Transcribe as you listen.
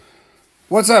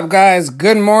What's up, guys?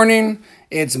 Good morning.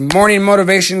 It's morning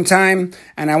motivation time,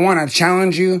 and I want to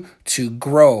challenge you to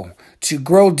grow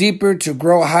deeper, to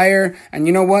grow higher. And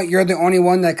you know what? You're the only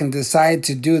one that can decide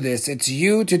to do this. It's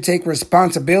you to take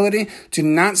responsibility, to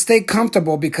not stay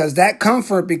comfortable, because that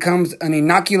comfort becomes an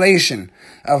inoculation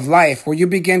of life where you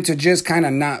begin to just kind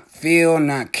of not feel,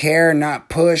 not care, not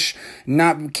push,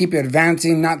 not keep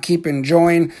advancing, not keep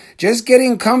enjoying. Just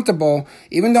getting comfortable,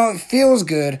 even though it feels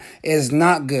good, is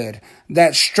not good.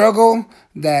 That struggle,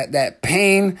 that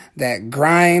pain, that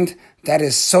grind, that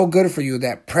is so good for you,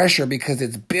 that pressure, because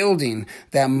it's building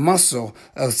that muscle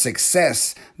of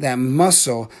success, that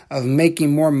muscle of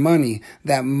making more money,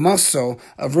 that muscle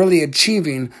of really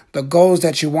achieving the goals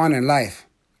that you want in life.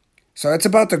 So it's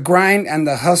about the grind and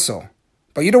the hustle.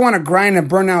 But you don't want to grind and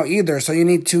burn out either, so you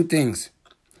need two things.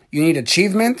 You need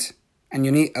achievement and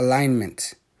you need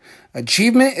alignment.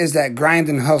 Achievement is that grind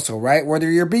and hustle, right?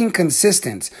 Whether you're being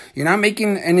consistent, you're not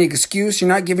making any excuse, you're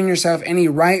not giving yourself any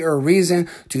right or reason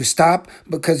to stop,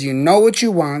 because you know what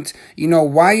you want, you know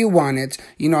why you want it,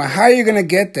 you know how you're going to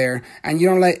get there, and you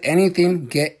don't let anything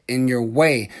get in your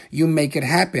way. You make it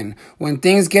happen. When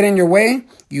things get in your way,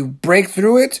 you break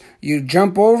through it, you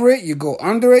jump over it, you go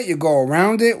under it, you go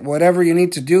around it, whatever you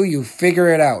need to do, you figure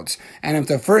it out. And if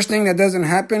the first thing that doesn't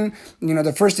happen,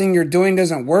 the first thing you're doing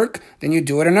doesn't work, then you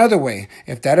do it another way.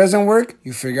 If that doesn't work,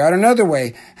 you figure out another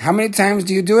way. How many times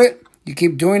do you do it? You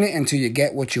keep doing it until you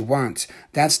get what you want.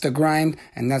 That's the grind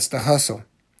and that's the hustle.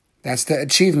 That's the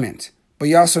achievement. But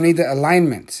you also need the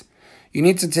alignment. You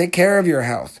need to take care of your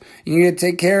health. You need to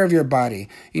take care of your body.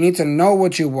 You need to know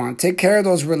what you want. Take care of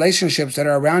those relationships that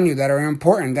are around you that are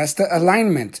important. That's the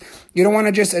alignment. You don't want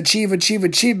to just achieve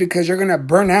because you're going to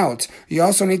burn out. You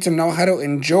also need to know how to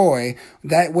enjoy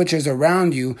that which is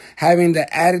around you, having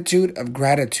the attitude of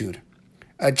gratitude.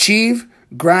 Achieve,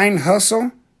 grind,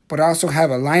 hustle, but also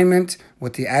have alignment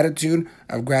with the attitude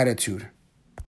of gratitude.